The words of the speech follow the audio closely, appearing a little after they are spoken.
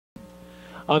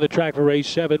On the track for race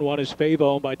 7, 1 is Fave,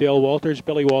 owned by Dale Walters.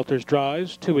 Billy Walters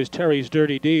drives. 2 is Terry's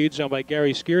Dirty Deeds, owned by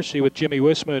Gary Scioto with Jimmy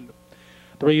Whisman.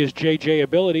 3 is JJ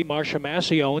Ability. Marsha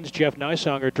Massey owns. Jeff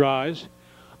Nysonger drives.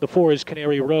 The 4 is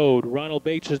Canary Road. Ronald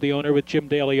Bates is the owner with Jim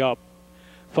Daly up.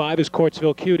 5 is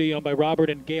Courtsville Cutie, owned by Robert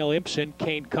and Gail Impson,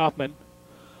 Kane Kaufman.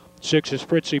 6 is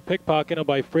Fritzy Pickpocket, owned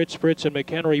by Fritz and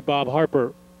McHenry, Bob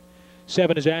Harper.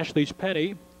 7 is Ashley's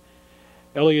Penny.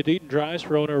 Elliot Eaton drives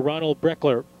for owner Ronald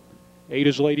Breckler. 8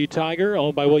 is Lady Tiger,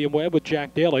 owned by William Webb with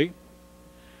Jack Daly.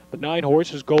 The 9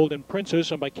 horse is Golden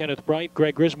Princess, owned by Kenneth Bright,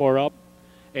 Greg Grismore up.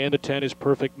 And the 10 is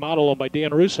Perfect Model, owned by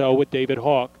Dan Russo with David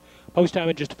Hawk. Post time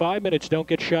in just 5 minutes. Don't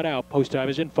get shut out. Post time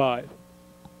is in 5.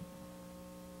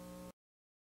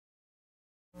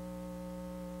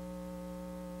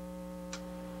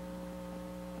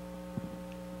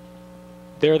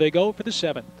 There they go for the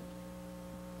 7th.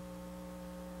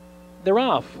 They're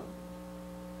off.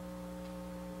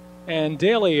 And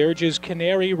Daly urges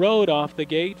Canary Road off the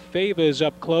gate. Fava is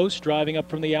up close. Driving up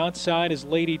from the outside is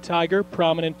Lady Tiger.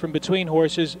 Prominent from between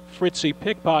horses, Fritzy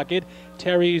Pickpocket.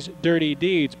 Terry's Dirty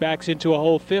Deeds backs into a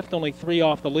whole 5th, only 3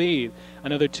 off the lead.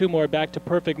 Another 2 more back to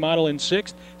Perfect Model in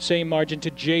 6th. Same margin to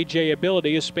JJ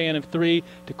Ability, a span of 3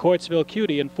 to Courtsville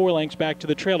Cutie, and 4 lengths back to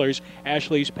the trailers,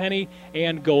 Ashley's Penny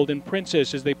and Golden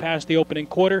Princess, as they pass the opening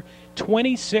quarter,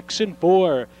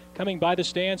 26-4. Coming by the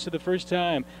stands for the first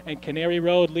time, and Canary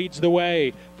Road leads the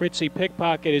way. Fritzy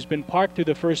Pickpocket has been parked through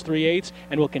the first 3/8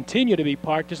 and will continue to be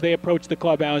parked as they approach the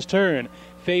clubhouse turn.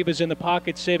 Fave is in the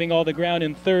pocket, saving all the ground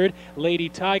in 3rd. Lady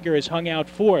Tiger is hung out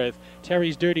 4th.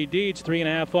 Terry's Dirty Deeds,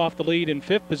 3.5 off the lead in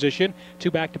 5th position.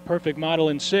 2 back to Perfect Model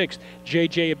in 6th.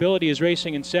 JJ Ability is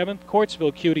racing in 7th.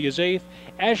 Courtsville Cutie is 8th.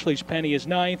 Ashley's Penny is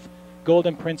 9th.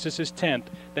 Golden Princess is 10th.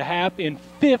 The half in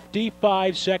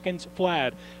 55 seconds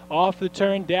flat. Off the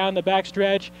turn, down the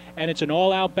backstretch, and it's an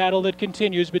all-out battle that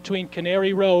continues between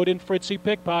Canary Road and Fritzy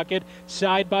Pickpocket,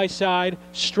 side by side,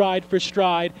 stride for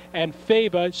stride, and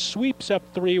Fava sweeps up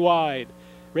 3 wide.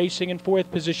 Racing in 4th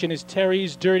position is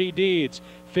Terry's Dirty Deeds.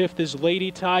 5th is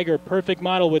Lady Tiger, Perfect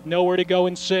Model with nowhere to go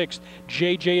in 6th.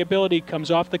 JJ Ability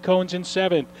comes off the cones in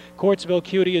 7th. Courtsville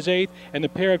Cutie is 8th, and the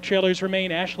pair of trailers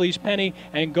remain Ashley's Penny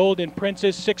and Golden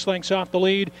Princess, 6 lengths off the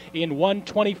lead in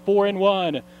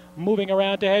 1:24-1. Moving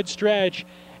around to head stretch,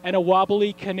 and a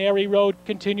wobbly Canary Road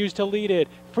continues to lead it.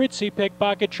 Fritzy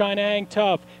Pickpocket trying to hang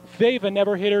tough. Fava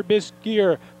never hit her best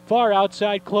gear. Far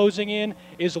outside closing in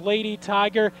is Lady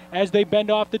Tiger as they bend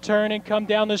off the turn and come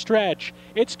down the stretch.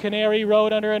 It's Canary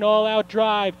Road under an all-out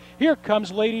drive. Here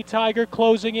comes Lady Tiger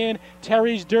closing in.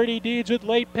 Terry's Dirty Deeds with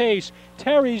late pace.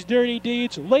 Terry's Dirty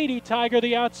Deeds, Lady Tiger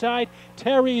the outside.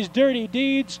 Terry's Dirty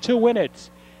Deeds to win it.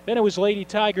 Then it was Lady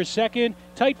Tiger 2nd,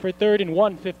 tight for 3rd in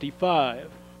 1:55.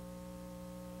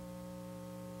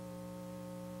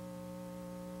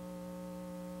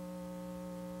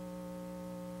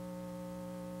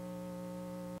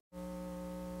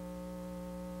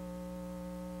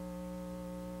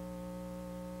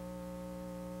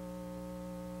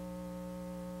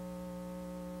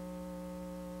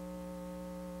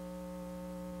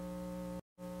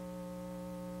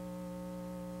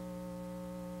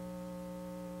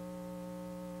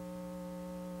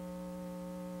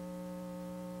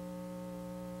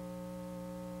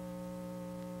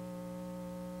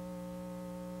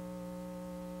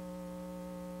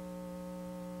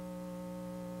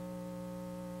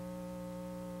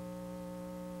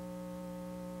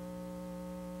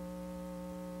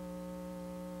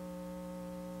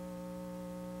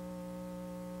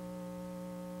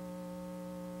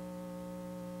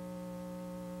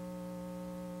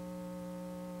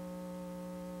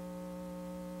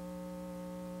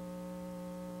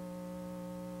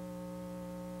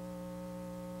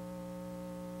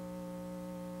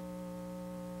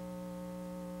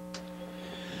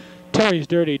 Terry's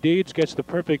Dirty Deeds gets the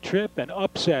perfect trip and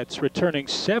upsets, returning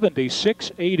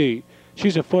 76-80.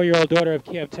 She's a 4-year-old daughter of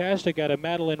Camtastic out of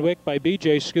Madeline Wick by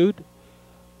B.J. Scoot.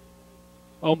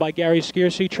 Owned by Gary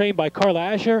Scioto, trained by Carla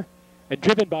Asher, and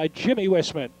driven by Jimmy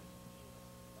Wissman.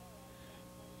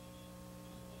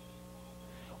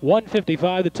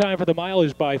 1:55, the time for the mile,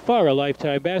 is by far a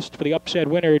lifetime best for the upset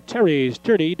winner, Terry's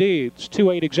Dirty Deeds.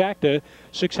 2.8 exacta,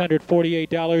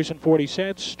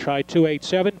 $648.40. Try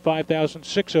 287,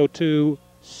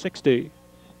 5,602.60.